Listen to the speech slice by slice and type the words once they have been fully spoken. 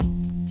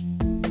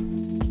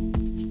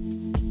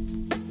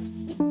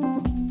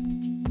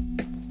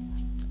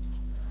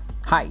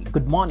Hi,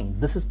 good morning.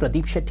 This is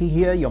Pradeep Shetty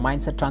here, your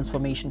mindset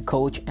transformation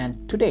coach,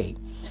 and today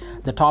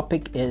the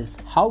topic is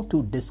how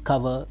to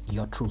discover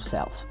your true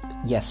self.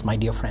 Yes, my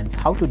dear friends,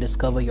 how to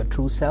discover your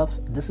true self.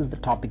 This is the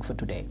topic for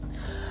today.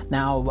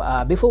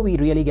 Now, before we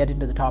really get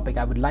into the topic,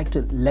 I would like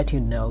to let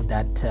you know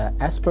that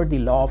as per the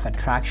law of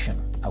attraction,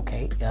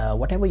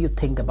 whatever you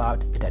think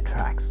about, it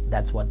attracts.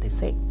 That's what they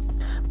say.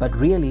 But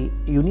really,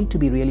 you need to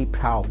be really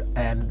proud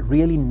and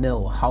really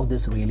know how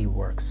this really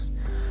works.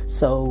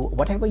 So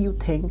whatever you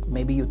think,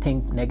 maybe you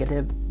think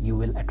negative, you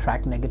will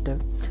attract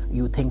negative.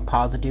 You think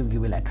positive,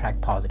 you will attract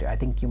positive. I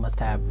think you must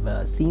have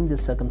seen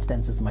these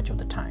circumstances much of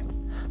the time.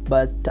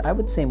 But I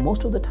would say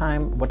most of the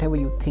time, whatever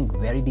you think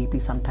very deeply,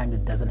 sometimes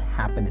it doesn't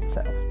happen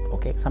itself.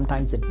 Okay,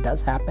 sometimes it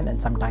does happen and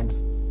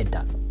sometimes it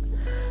doesn't.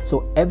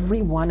 So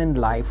everyone in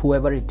life,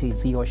 whoever it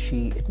is, he or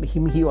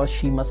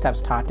she must have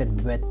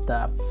started with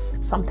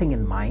something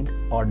in mind,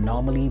 or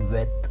normally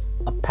with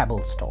a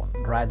pebble stone.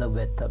 Rather,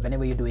 with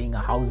whenever you're doing a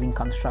housing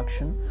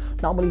construction,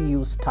 normally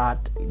you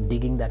start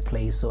digging that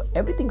place. So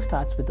everything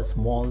starts with a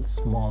small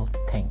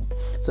thing.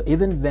 So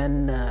even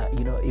when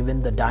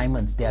even the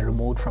diamonds, they are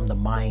removed from the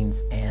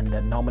mines, and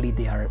normally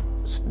they are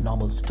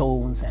normal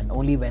stones, and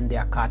only when they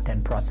are cut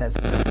and processed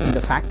in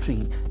the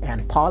factory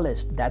and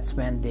polished, that's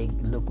when they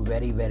look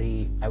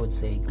very, I would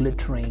say,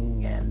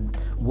 glittering and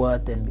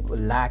worth in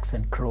lakhs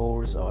and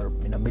crores, or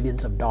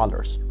millions of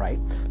dollars, right?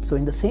 So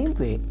in the same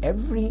way,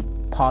 every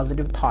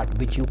positive thought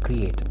which you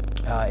create,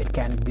 it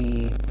can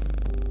be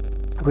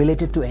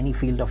related to any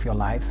field of your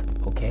life,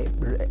 okay,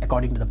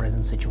 according to the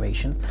present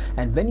situation.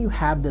 And when you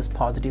have this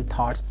positive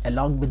thoughts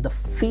along with the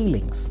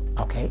feelings,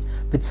 okay,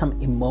 with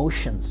some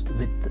emotions,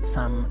 with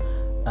some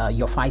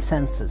your five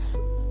senses,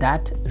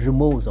 that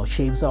removes or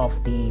shaves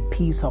off the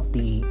piece of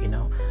the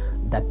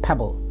that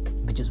pebble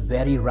which is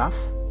very rough,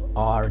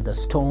 or the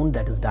stone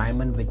that is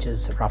diamond which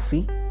is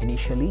roughy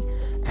initially,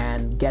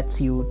 and gets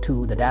you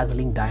to the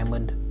dazzling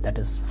diamond that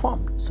is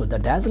formed. So the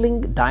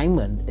dazzling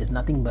diamond is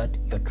nothing but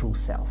your true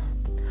self.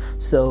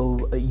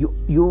 So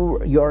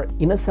your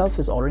inner self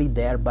is already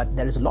there, but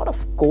there is a lot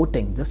of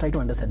coating. Just try to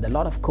understand, a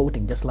lot of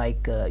coating. Just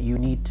like you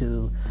need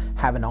to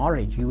have an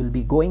orange, you will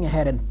be going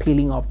ahead and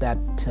peeling off that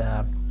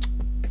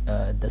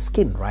the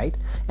skin, right?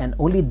 And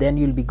only then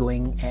you'll be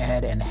going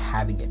ahead and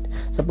having it.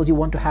 Suppose you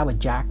want to have a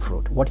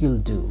jackfruit, what you'll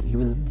do, you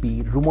will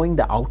be removing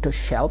the outer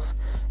shelf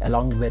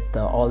along with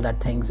all that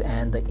things,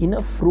 and the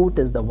inner fruit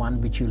is the one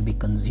which you'll be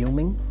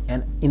consuming,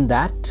 and in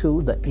that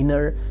too, the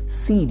inner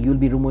seed, you'll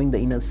be removing the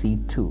inner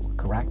seed too,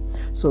 correct?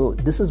 So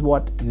this is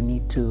what you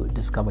need to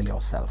discover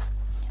yourself.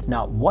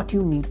 Now, what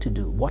you need to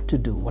do, what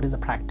is the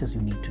practice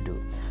you need to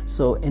do?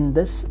 So in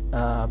this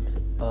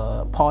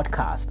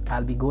podcast,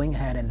 I'll be going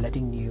ahead and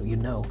letting you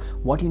know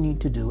what you need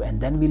to do,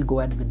 and then we'll go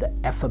ahead with the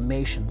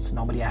affirmations.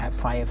 Normally I have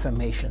 5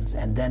 affirmations,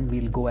 and then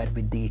we'll go ahead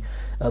with the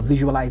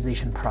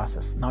visualization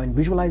process. Now in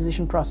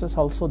visualization process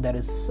also, there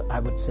is, I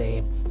would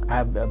say,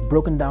 I've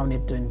broken down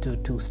it into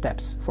 2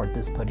 steps for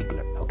this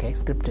particular, okay,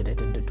 scripted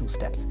it into 2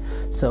 steps.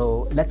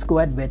 So let's go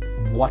ahead with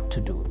what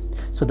to do.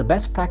 So the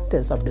best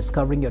practice of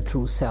discovering your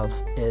true self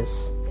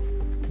is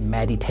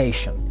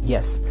meditation.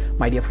 Yes,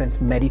 my dear friends,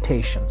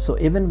 meditation. So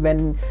even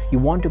when you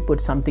want to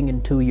put something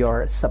into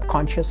your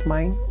subconscious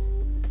mind,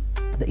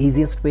 the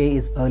easiest way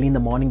is early in the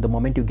morning, the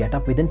moment you get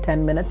up, within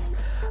 10 minutes,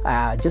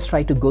 just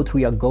try to go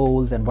through your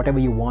goals, and whatever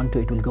you want to,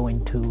 it will go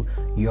into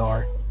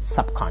your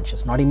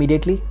subconscious. Not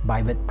immediately,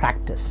 by with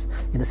practice.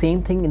 In the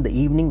same thing in the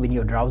evening when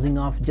you're drowsing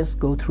off, just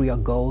go through your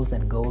goals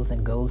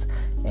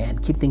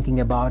and keep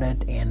thinking about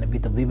it, and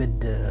with the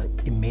vivid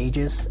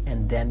images,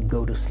 and then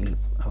go to sleep.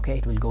 Okay,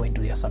 it will go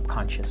into your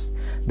subconscious.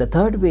 The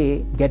third way,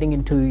 getting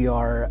into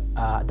your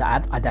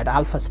that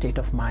alpha state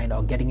of mind,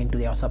 or getting into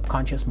your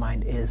subconscious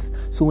mind, is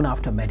soon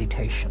after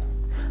meditation.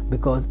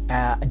 Because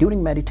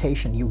during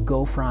meditation, you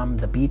go from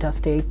the beta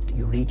state,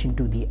 you reach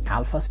into the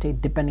alpha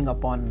state, depending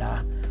upon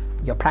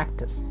your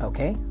practice.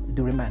 Okay,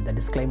 do remember, the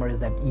disclaimer is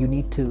that you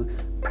need to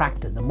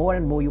practice. The more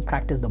and more you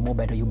practice, the more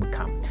better you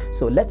become.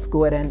 So let's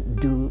go ahead and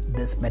do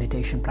this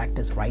meditation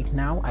practice right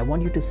now. I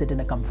want you to sit in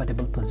a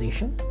comfortable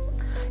position.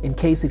 In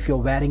case if you're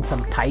wearing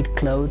some tight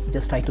clothes,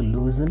 just try to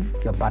loosen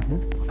your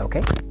button,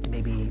 okay,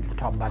 maybe the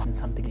top button,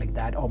 something like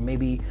that. Or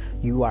maybe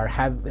you are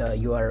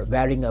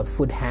wearing a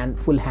full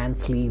hand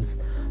sleeves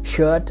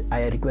shirt.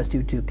 I request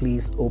you to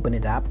please open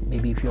it up.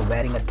 Maybe if you're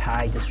wearing a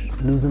tie, just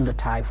loosen the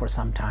tie for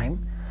some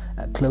time.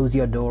 Close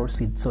your door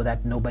so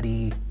that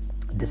nobody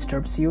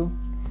disturbs you.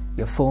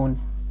 Your phone,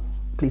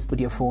 please put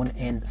your phone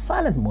in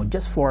silent mode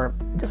just for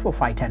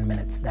 5-10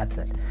 minutes. That's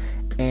it.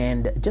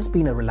 And just be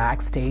in a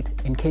relaxed state.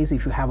 In case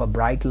if you have a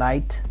bright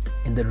light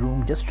in the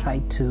room, just try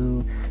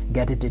to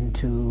get it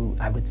into,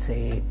 I would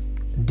say,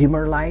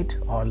 dimmer light,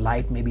 or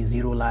light, maybe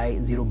zero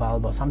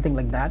bulb or something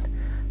like that,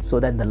 so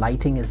that the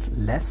lighting is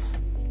less,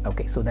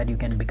 okay, so that you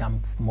can become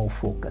more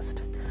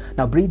focused.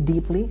 Now breathe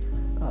deeply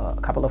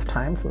a couple of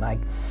times, like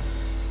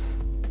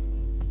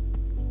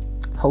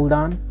hold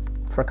on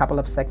for a couple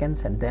of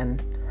seconds and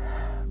then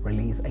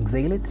release,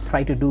 exhale it.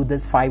 Try to do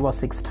this 5 or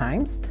 6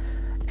 times,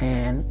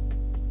 and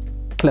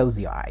close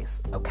your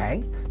eyes.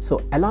 Okay, so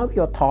allow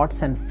your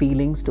thoughts and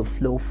feelings to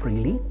flow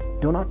freely.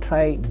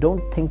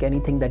 Don't think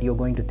anything that you're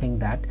going to think.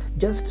 That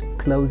just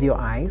close your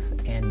eyes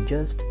and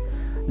just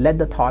let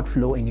the thought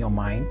flow in your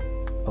mind.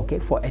 Okay,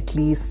 for at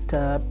least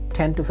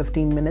 10 to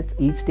 15 minutes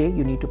each day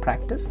you need to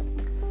practice.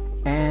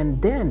 And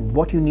then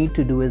what you need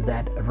to do is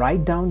that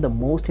write down the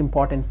most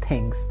important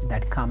things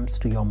that comes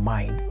to your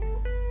mind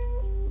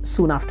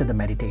soon after the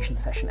meditation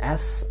session.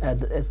 As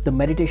the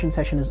meditation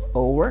session is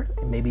over,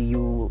 maybe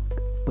you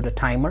put a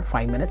timer,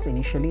 5 minutes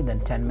initially, then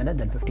 10 minutes,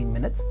 then 15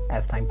 minutes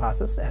as time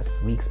passes,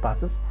 as weeks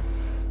passes,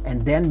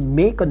 and then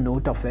make a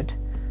note of it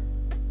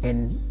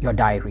in your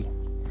diary.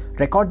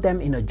 Record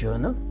them in a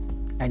journal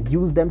and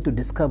use them to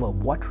discover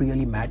what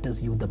really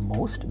matters you the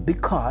most,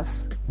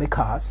 because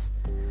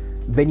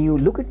when you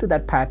look into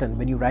that pattern,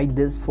 when you write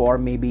this for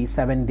maybe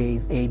 7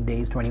 days, 8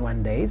 days,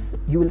 21 days,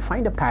 you will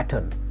find a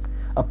pattern.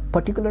 A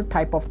particular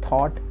type of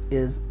thought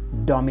is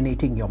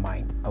dominating your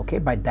mind. Okay,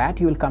 by that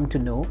you will come to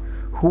know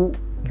who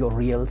your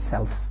real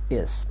self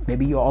is.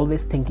 Maybe you're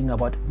always thinking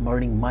about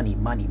earning money,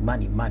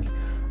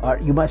 or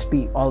you must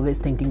be always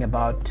thinking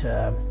about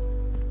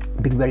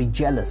being very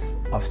jealous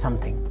of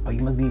something, or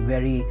you must be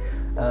very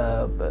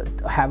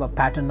have a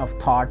pattern of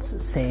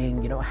thoughts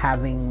saying,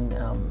 having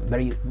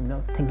very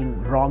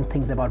thinking wrong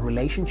things about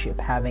relationship,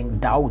 having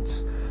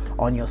doubts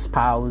on your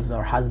spouse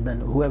or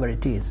husband, whoever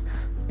it is,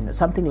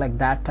 something like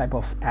that type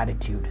of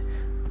attitude.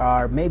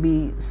 Or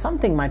maybe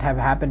something might have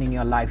happened in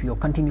your life, you're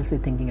continuously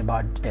thinking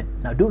about it.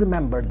 Now do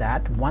remember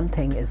that one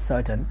thing is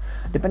certain: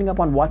 depending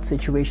upon what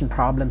situation,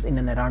 problems in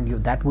and around you,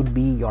 that would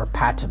be your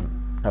pattern.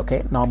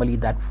 Okay, normally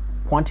that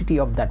quantity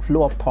of that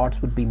flow of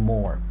thoughts would be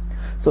more.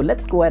 So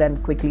let's go ahead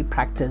and quickly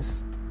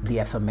practice the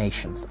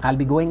affirmations. I'll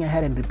be going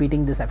ahead and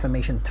repeating this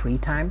affirmation 3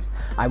 times.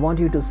 I want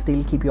you to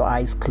still keep your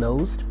eyes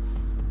closed.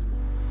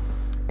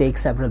 Take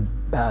several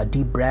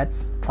deep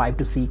breaths, 5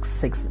 to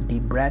 6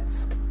 deep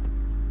breaths,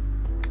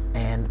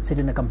 and sit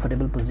in a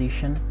comfortable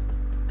position.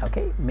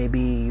 Okay, maybe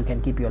you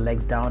can keep your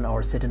legs down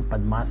or sit in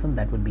Padmasana.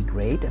 That would be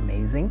great,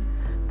 amazing,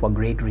 for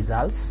great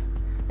results.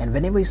 And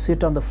whenever you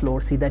sit on the floor,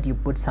 see that you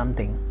put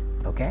something,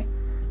 okay,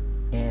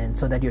 and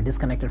so that you're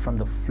disconnected from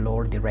the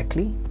floor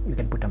directly. You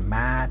can put a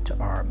mat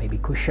or maybe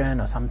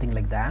cushion or something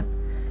like that.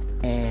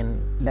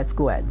 And let's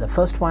go ahead. The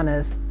first one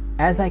is,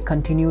 as I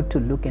continue to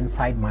look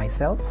inside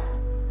myself,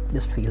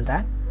 just feel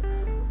that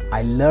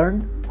I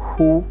learn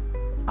who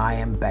I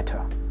am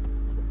better.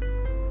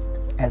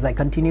 As I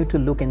continue to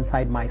look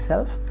inside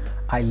myself,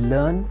 I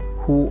learn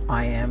who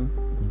I am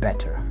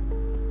better.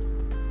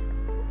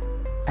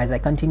 As I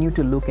continue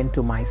to look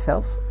into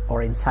myself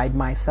or inside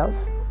myself,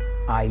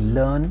 I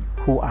learn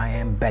who I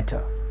am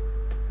better.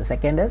 The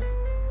second is,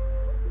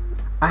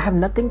 I have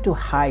nothing to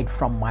hide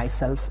from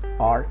myself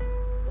or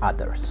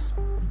others.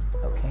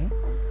 Okay,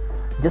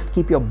 just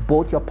keep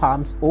both your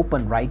palms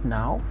open right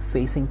now,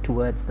 facing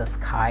towards the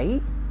sky.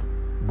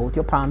 Both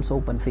your palms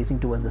open, facing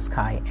towards the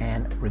sky,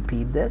 and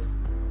repeat this.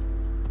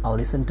 I'll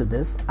listen to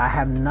this. I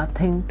have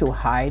nothing to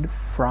hide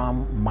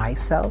from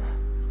myself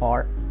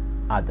or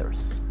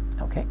others.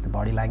 Okay, the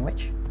body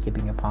language,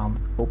 keeping your palm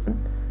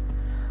open.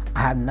 I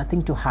have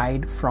nothing to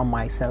hide from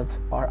myself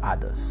or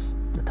others.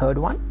 The third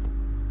one,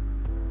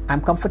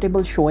 I'm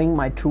comfortable showing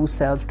my true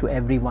self to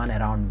everyone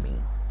around me.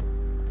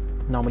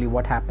 Normally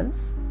what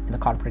happens in the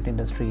corporate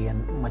industry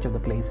and much of the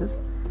places,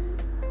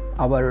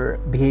 our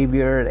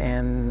behavior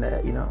and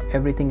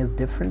everything is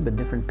different with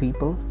different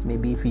people.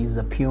 Maybe if he's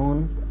a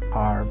peon,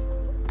 our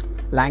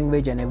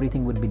language and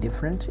everything would be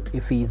different.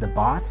 If he's a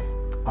boss,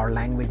 our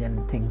language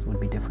and things would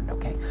be different.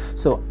 Okay,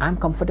 so I'm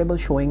comfortable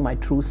showing my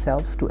true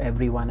self to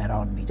everyone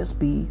around me. Just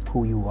be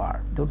who you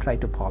are. Don't try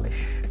to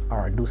polish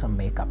or do some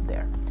makeup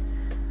there.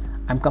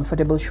 I'm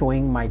comfortable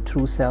showing my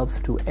true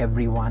self to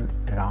everyone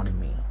around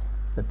me.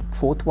 The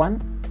fourth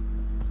one,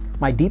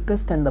 my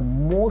deepest and the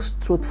most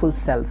truthful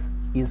self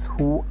is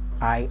who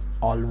I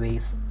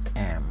always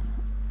am.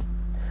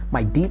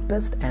 My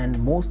deepest and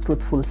most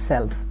truthful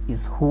self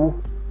is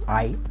who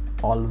I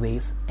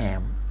always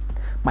am.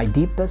 My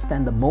deepest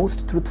and the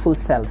most truthful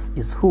self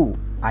is who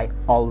I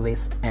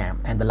always am.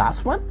 And the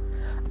last one,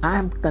 I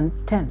am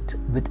content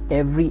with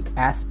every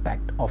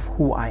aspect of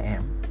who I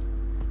am.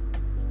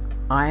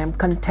 I am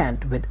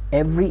content with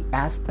every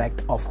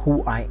aspect of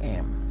who I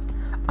am.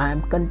 I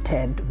am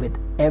content with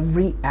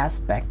every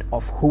aspect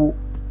of who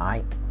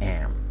I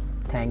am.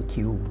 Thank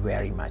you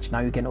very much. Now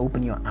you can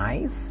open your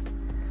eyes,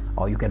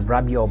 or you can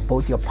rub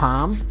both your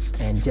palm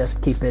and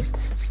just keep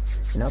it,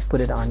 put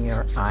it on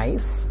your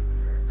eyes,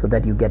 so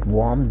that you get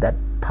warm, that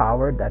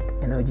power, that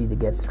energy that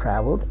gets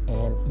traveled,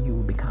 and you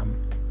become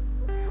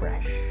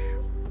fresh.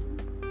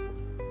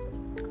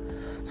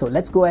 So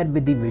let's go ahead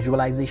with the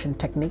visualization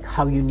technique,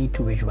 how you need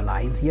to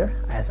visualize here.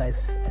 As I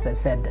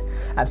said,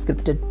 I've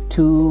scripted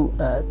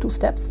two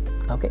steps.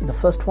 Okay, the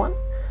first one,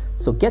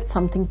 so get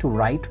something to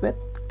write with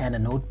and a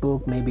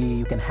notebook. Maybe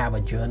you can have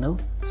a journal.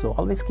 So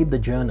always keep the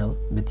journal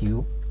with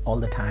you all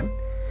the time,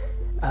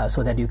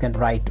 so that you can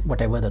write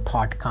whatever the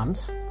thought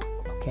comes.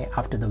 Okay,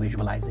 after the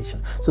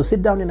visualization. So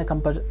sit down in a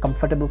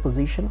comfortable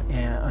position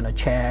on a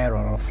chair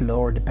or a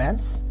floor,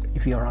 depends,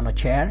 If you're on a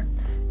chair,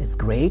 it's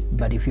great,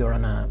 but if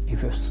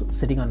you're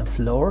sitting on a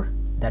floor,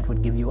 that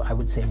would give you, I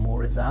would say, more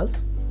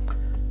results.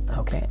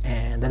 Okay,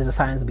 and there is a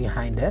science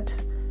behind it.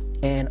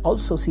 And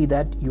also see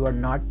that you are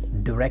not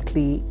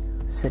directly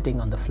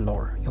sitting on the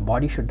floor. Your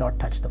body should not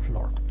touch the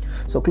floor.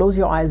 So close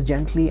your eyes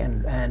gently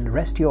and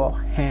rest your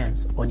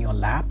hands on your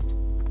lap.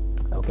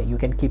 Okay, you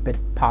can keep it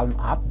palm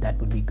up, that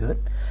would be good.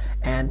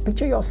 And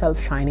picture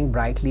yourself shining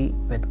brightly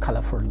with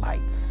colorful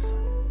lights.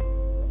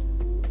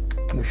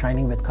 You're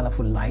shining with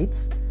colorful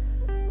lights.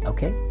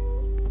 Okay,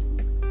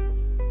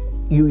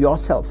 you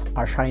yourself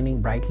are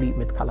shining brightly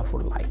with colorful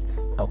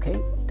lights. Okay,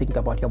 think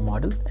about your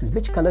model and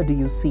which color do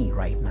you see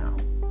right now?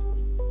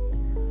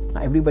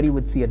 Now everybody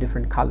would see a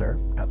different color.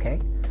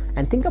 Okay,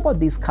 and think about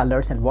these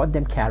colors and watch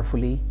them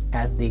carefully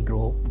as they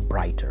grow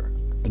brighter.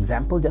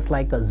 Example, just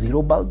like a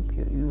zero bulb,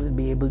 you will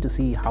be able to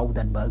see how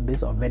that bulb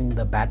is, or when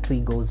the battery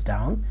goes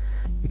down,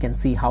 you can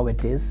see how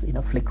it is,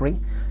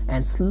 flickering.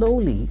 And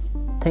slowly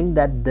think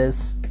that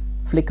this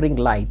flickering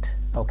light,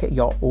 okay,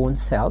 your own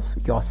self,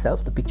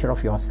 the picture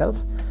of yourself,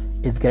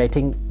 is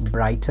getting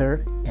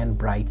brighter and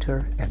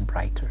brighter and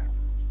brighter.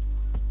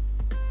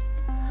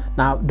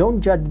 Now don't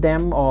judge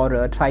them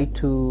or try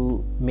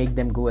to make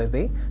them go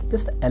away.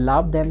 Just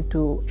allow them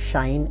to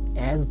shine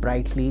as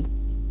brightly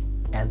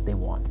as they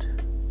want.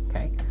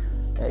 Okay,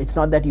 it's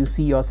not that you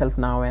see yourself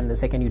now and the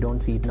second you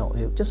don't see it. No,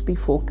 you just be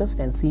focused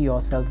and see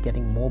yourself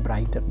getting more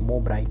brighter, more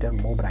brighter,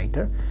 more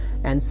brighter,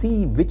 and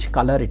see which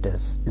color it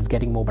is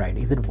getting more bright.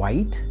 Is it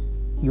white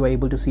you are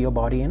able to see your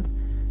body in?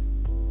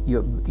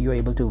 You're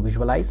able to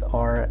visualize,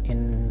 or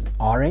in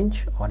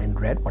orange or in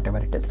red, whatever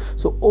it is.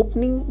 So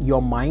opening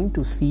your mind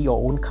to see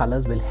your own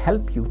colors will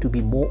help you to be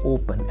more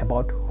open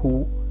about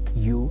who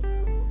you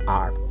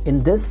are.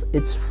 In this,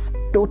 it's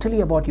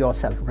totally about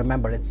yourself.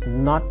 Remember, it's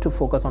not to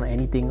focus on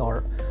anything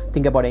or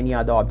think about any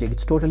other object.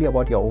 It's totally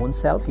about your own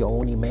self, your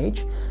own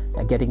image,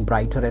 getting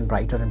brighter and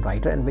brighter and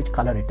brighter, and which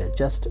color it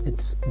is.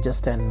 It's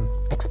just an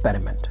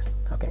experiment.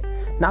 Okay,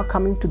 now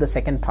coming to the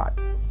second part.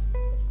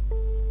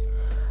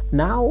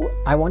 Now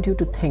I want you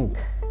to think.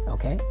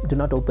 Okay, do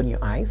not open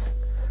your eyes.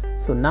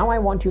 So now I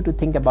want you to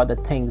think about the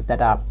things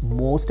that are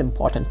most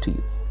important to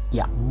you.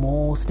 Yeah,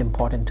 most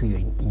important to you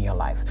in your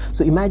life.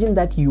 So imagine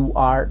that you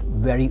are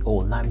very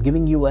old. Now I'm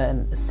giving you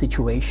a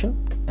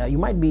situation. You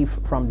might be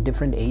from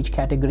different age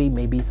category.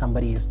 Maybe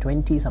somebody is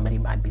 20, somebody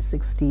might be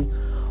 60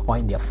 or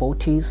in their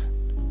 40s,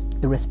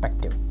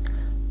 irrespective.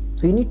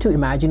 So you need to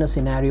imagine a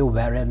scenario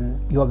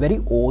wherein you are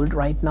very old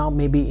right now,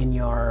 maybe in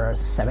your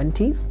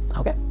 70s,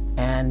 okay?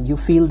 And you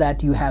feel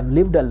that you have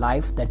lived a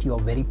life that you are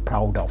very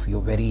proud of.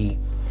 You're very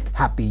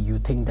happy. You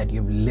think that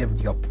you've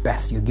lived your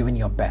best. You've given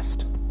your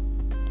best.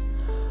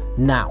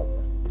 Now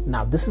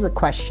this is a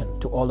question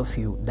to all of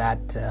you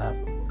that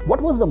what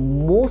was the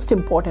most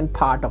important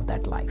part of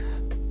that life?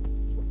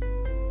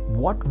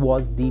 What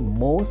was the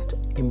most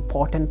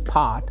important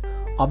part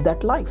of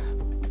that life?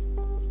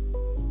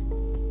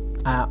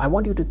 I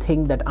want you to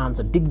think that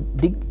answer. Dig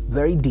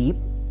very deep.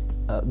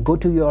 Go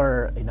to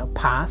your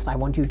past. I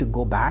want you to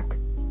go back.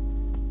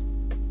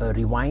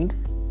 Rewind.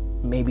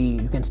 Maybe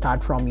you can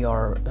start from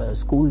your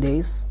school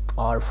days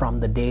or from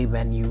the day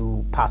when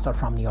you passed out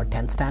from your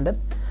 10th standard.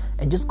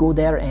 And just go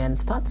there and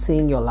start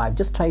seeing your life.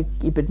 Just try to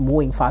keep it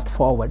moving fast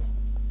forward,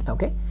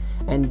 okay?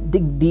 And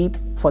dig deep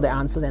for the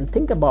answers and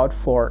think about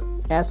for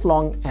as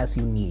long as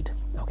you need,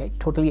 okay?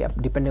 Totally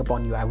depending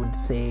upon you. I would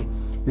say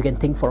you can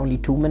think for only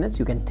 2 minutes,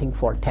 you can think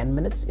for 10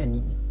 minutes,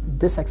 and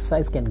this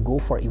exercise can go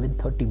for even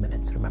 30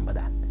 minutes. Remember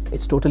that.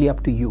 It's totally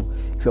up to you.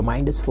 If your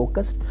mind is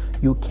focused,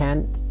 you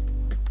can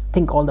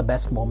think all the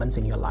best moments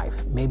in your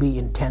life. Maybe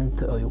in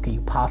 10th, okay,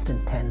 you passed in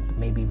 10th,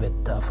 maybe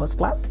with first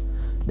class.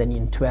 Then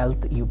in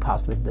 12th, you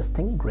passed with this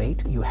thing,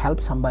 great. You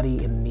helped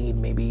somebody in need,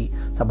 maybe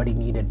somebody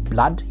needed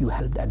blood, you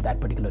helped at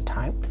that particular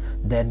time.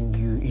 Then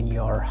you, in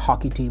your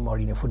hockey team or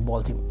in your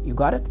football team, you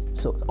got it.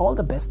 So all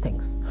the best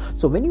things.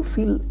 So when you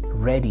feel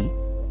ready,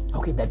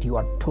 okay, that you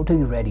are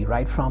totally ready,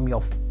 right from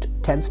your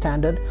 10th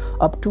standard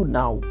up to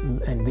now,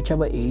 and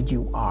whichever age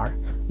you are,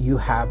 you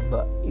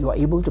are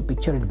able to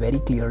picture it very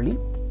clearly.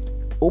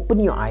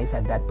 Open your eyes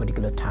at that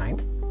particular time,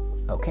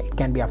 okay? It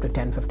can be after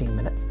 10-15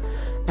 minutes,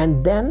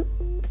 and then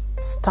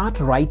start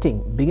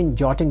writing, begin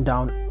jotting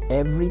down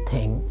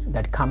everything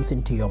that comes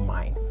into your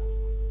mind,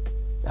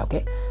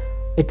 okay?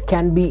 It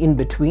can be in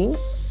between,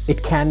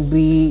 it can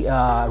be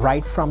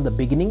right from the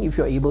beginning if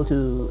you're able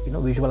to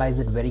visualize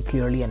it very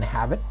clearly and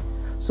have it.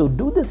 So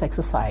do this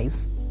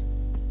exercise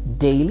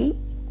daily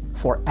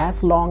for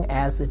as long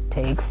as it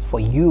takes for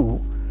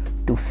you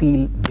to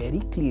feel very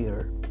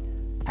clear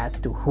as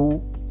to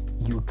who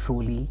you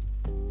truly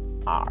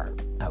are.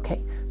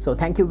 Okay, so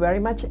thank you very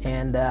much,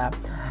 and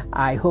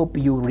I hope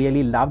you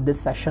really loved this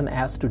session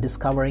as to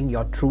discovering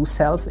your true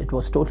self. It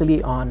was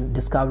totally on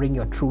discovering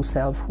your true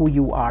self, who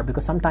you are,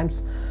 because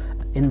sometimes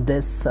in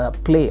this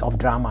play of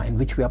drama in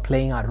which we are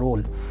playing our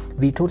role,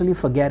 we totally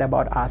forget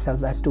about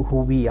ourselves as to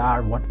who we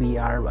are, what we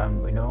are,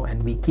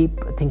 and we keep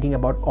thinking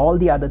about all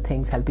the other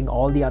things, helping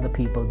all the other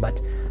people,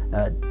 but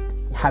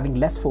having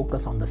less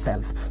focus on the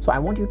self. So I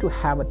want you to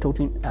have a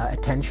total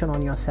attention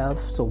on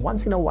yourself. So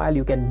once in a while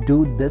you can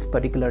do this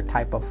particular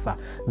type of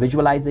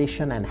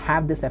visualization and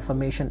have this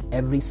affirmation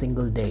every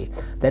single day.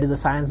 There is a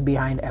science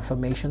behind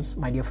affirmations,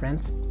 my dear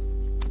friends.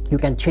 You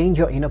can change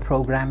your inner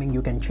programming,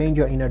 you can change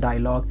your inner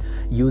dialogue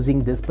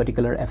using this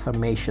particular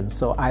affirmation.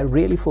 So I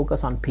really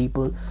focus on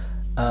people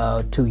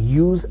to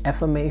use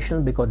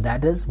affirmation, because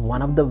that is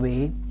one of the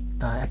way,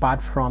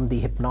 apart from the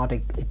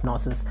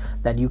hypnosis,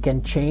 that you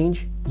can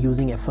change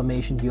using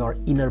affirmation your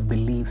inner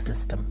belief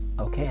system.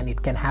 Okay, and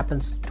it can happen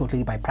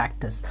totally by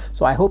practice.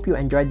 So I hope you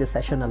enjoyed this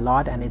session a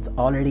lot, and it's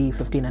already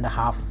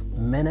 15.5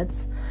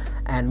 minutes,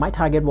 and my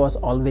target was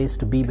always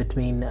to be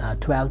between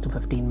 12 to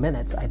 15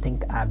 minutes. I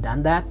think I've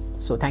done that.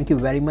 So thank you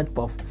very much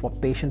for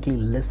patiently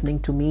listening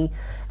to me,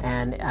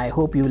 and I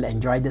hope you will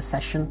enjoy this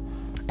session.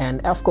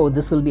 And of course,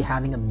 this will be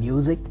having a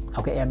music.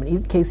 Okay, I mean,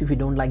 in case if you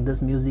don't like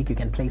this music, you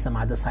can play some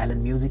other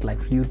silent music like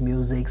flute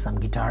music, some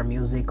guitar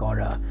music, or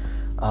a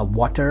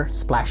water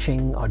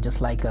splashing, or just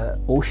like a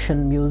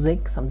ocean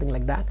music, something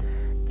like that.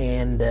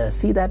 And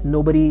see that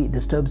nobody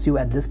disturbs you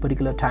at this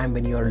particular time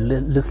when you're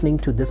listening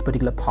to this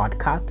particular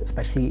podcast,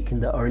 especially in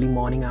the early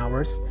morning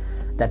hours.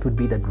 That would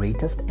be the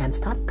greatest. And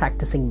start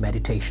practicing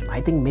meditation.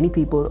 I think many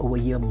people over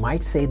here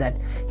might say that,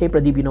 hey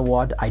Pradeep, you know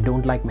what, I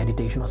don't like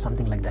meditation or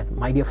something like that.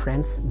 My dear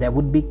friends, there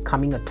would be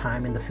coming a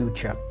time in the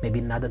future, maybe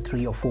another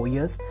 3 or 4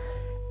 years,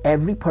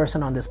 every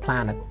person on this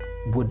planet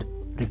would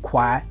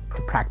require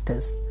to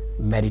practice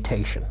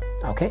meditation.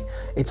 Okay,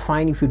 it's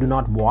fine if you do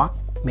not walk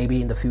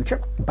maybe in the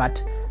future,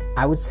 but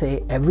I would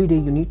say every day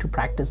you need to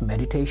practice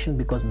meditation,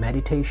 because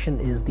meditation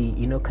is the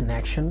inner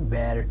connection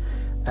where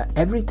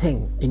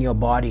everything in your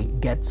body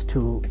gets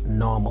to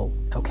normal.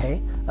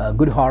 Okay,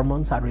 good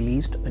hormones are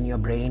released in your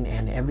brain,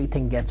 and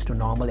everything gets to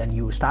normal, and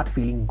you start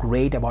feeling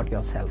great about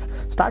yourself.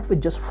 Start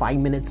with just 5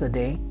 minutes a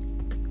day,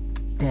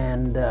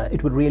 and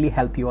it would really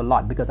help you a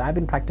lot, because I've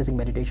been practicing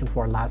meditation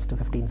for the last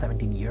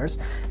 15-17 years,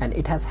 and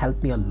it has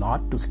helped me a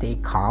lot to stay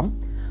calm.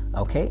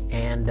 Okay,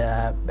 and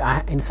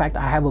in fact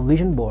I have a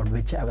vision board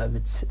which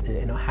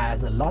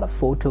has a lot of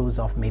photos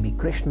of maybe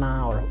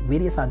Krishna or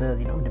various other,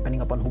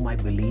 depending upon whom I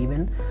believe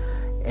in,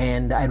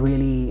 and I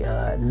really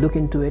look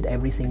into it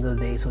every single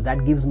day. So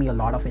that gives me a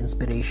lot of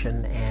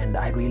inspiration, and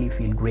I really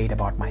feel great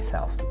about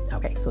myself.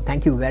 Okay, so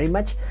thank you very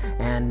much,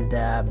 and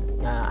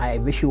I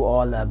wish you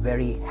all a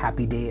very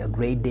happy day, a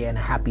great day, and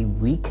a happy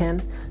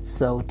weekend.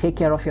 So take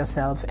care of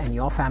yourself and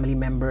your family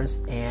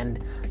members,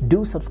 and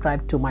do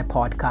subscribe to my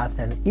podcast.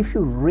 And if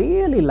you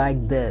really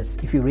like this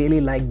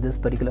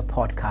particular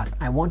podcast,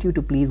 I want you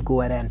to please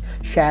go ahead and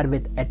share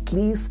with at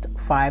least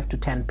 5 to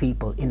 10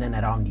 people in and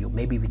around you,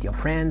 maybe with your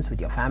friends, with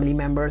your family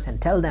members,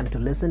 and tell them to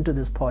listen to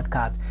this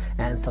podcast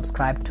and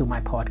subscribe to my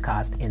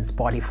podcast in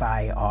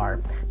Spotify,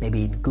 or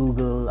maybe in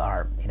Google,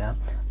 or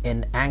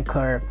in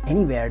Anchor,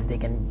 anywhere they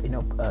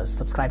can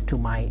subscribe to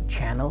my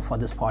channel for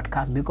this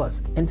podcast,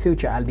 because in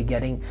future I'll be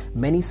getting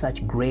many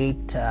such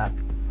great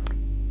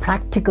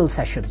practical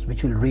sessions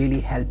which will really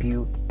help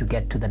you to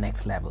get to the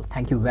next level.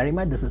 Thank you very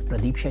much. This is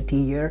Pradeep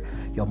Shetty here,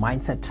 your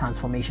mindset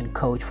transformation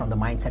coach from the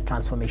Mindset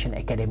Transformation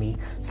Academy,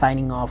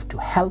 signing off to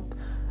help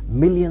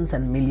millions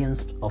and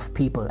millions of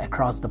people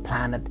across the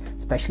planet,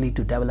 especially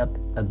to develop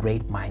a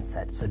great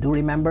mindset. So do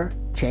remember,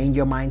 change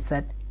your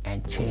mindset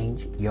and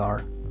change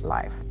your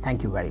life.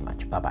 Thank you very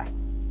much. Bye-bye.